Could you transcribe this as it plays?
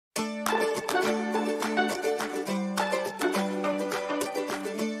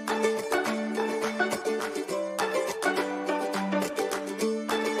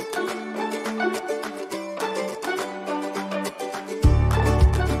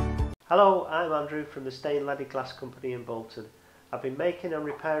Hello, I'm Andrew from the Stained Leaded Glass Company in Bolton. I've been making and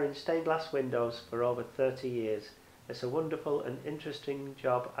repairing stained glass windows for over 30 years. It's a wonderful and interesting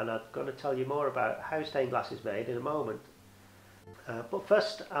job, and I'm going to tell you more about how stained glass is made in a moment. But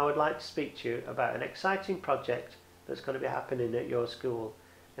first, I would like to speak to you about an exciting project that's going to be happening at your school.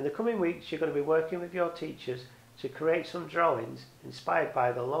 In the coming weeks, you're going to be working with your teachers to create some drawings inspired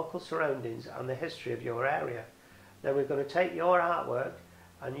by the local surroundings and the history of your area. Then we're going to take your artwork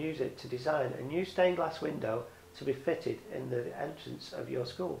and use it to design a new stained glass window to be fitted in the entrance of your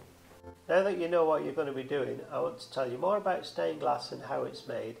school. Now that you know what you're going to be doing, I want to tell you more about stained glass and how it's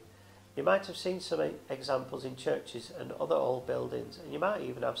made. You might have seen some examples in churches and other old buildings, and you might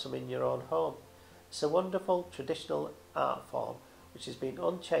even have some in your own home. It's a wonderful traditional art form which has been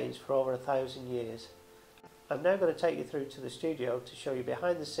unchanged for over 1,000 years. I'm now going to take you through to the studio to show you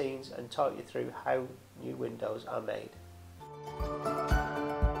behind the scenes and talk you through how new windows are made.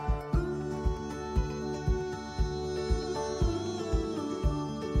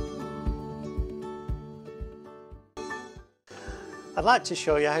 I'd like to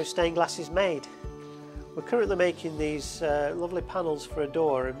show you how stained glass is made. We're currently making these lovely panels for a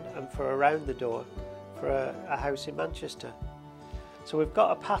door and for around the door for a house in Manchester. So we've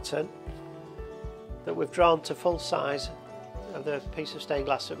got a pattern that we've drawn to full size of the piece of stained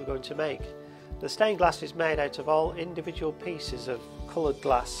glass that we're going to make. The stained glass is made out of all individual pieces of coloured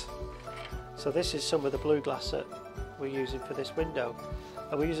glass. So this is some of the blue glass that we're using for this window.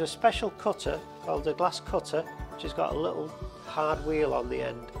 And we use a special cutter called a glass cutter, which has got a little hard wheel on the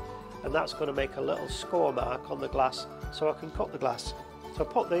end, and that's going to make a little score mark on the glass so I can cut the glass. So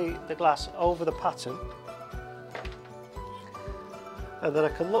I put the glass over the pattern, and then I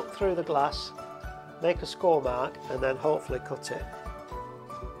can look through the glass, make a score mark, and then hopefully cut it.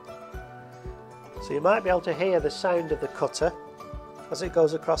 So you might be able to hear the sound of the cutter as it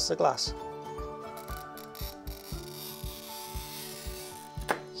goes across the glass.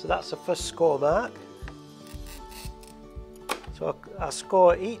 So that's the first score mark. So I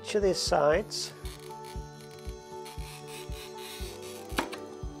score each of these sides.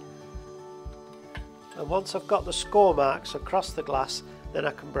 And once I've got the score marks across the glass, then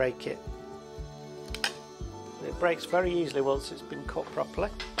I can break it. It breaks very easily once it's been cut properly.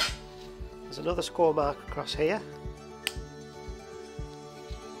 There's another score mark across here.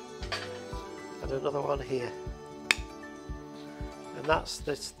 And another one here. And that's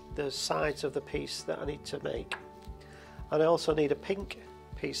the sides of the piece that I need to make. And I also need a pink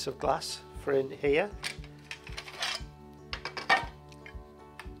piece of glass for in here.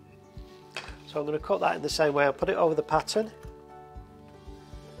 So I'm going to cut that in the same way. I'll put it over the pattern,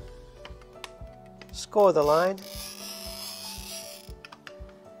 score the line,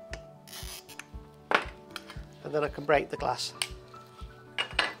 and then I can break the glass.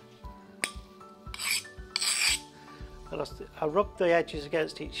 And I rub the edges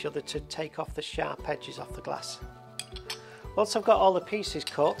against each other to take off the sharp edges off the glass. Once I've got all the pieces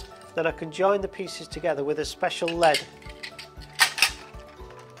cut, then I can join the pieces together with a special lead.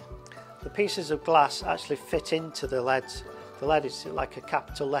 The pieces of glass actually fit into the leads. The lead is like a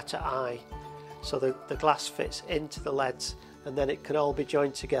capital letter I, so the glass fits into the leads, and then it can all be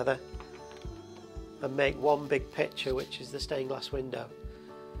joined together and make one big picture, which is the stained glass window.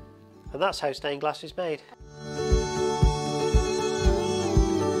 And that's how stained glass is made.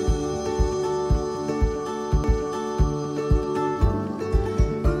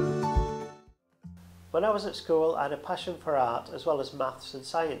 When I was at school, I had a passion for art as well as maths and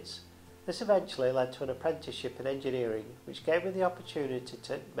science. This eventually led to an apprenticeship in engineering, which gave me the opportunity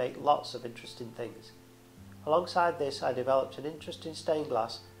to make lots of interesting things. Alongside this, I developed an interest in stained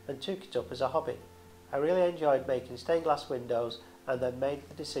glass and took it up as a hobby. I really enjoyed making stained glass windows and then made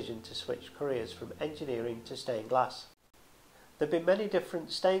the decision to switch careers from engineering to stained glass. There have been many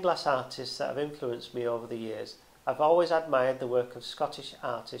different stained glass artists that have influenced me over the years. I've always admired the work of Scottish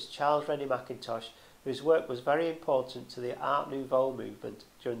artist Charles Rennie Mackintosh, whose work was very important to the Art Nouveau movement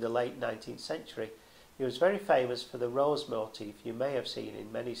during the late 19th century. He was very famous for the rose motif you may have seen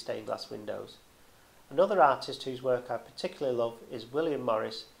in many stained glass windows. Another artist whose work I particularly love is William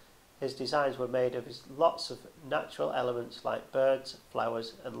Morris. His designs were made of lots of natural elements like birds,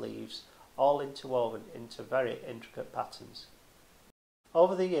 flowers and leaves, all interwoven into very intricate patterns.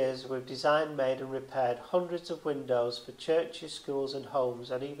 Over the years we've designed, made and repaired hundreds of windows for churches, schools and homes,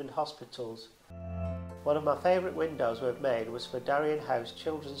 and even hospitals. One of my favourite windows we've made was for Darien House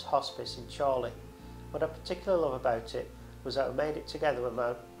Children's Hospice in Chorley. What I particularly love about it was that I made it together with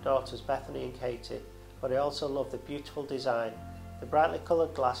my daughters Bethany and Katie, but I also love the beautiful design. The brightly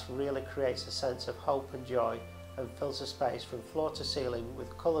coloured glass really creates a sense of hope and joy, and fills the space from floor to ceiling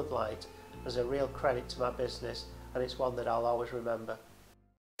with coloured light is a real credit to my business, and it's one that I'll always remember.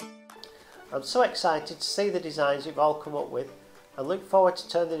 I'm so excited to see the designs you've all come up with and look forward to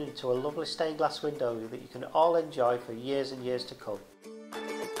turning them into a lovely stained glass window that you can all enjoy for years and years to come.